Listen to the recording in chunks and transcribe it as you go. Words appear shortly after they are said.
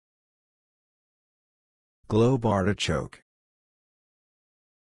Globe artichoke.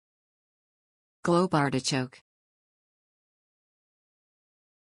 Globe artichoke.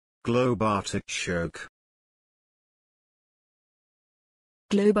 Globe artichoke.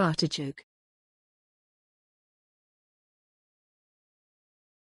 Globe artichoke.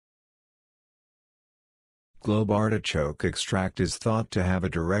 Globe artichoke extract is thought to have a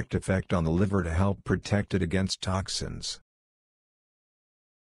direct effect on the liver to help protect it against toxins.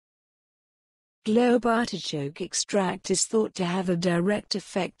 Globe artichoke extract is thought to have a direct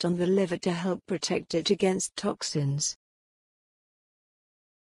effect on the liver to help protect it against toxins.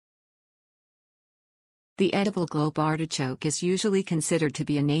 The edible globe artichoke is usually considered to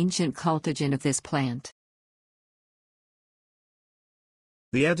be an ancient cultigen of this plant.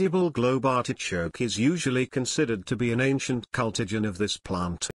 The edible globe artichoke is usually considered to be an ancient cultigen of this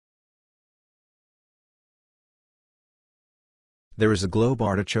plant. There is a globe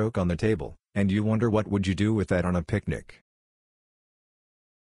artichoke on the table, and you wonder what would you do with that on a picnic.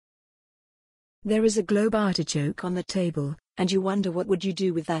 There is a globe artichoke on the table, and you wonder what would you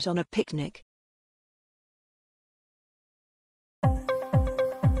do with that on a picnic.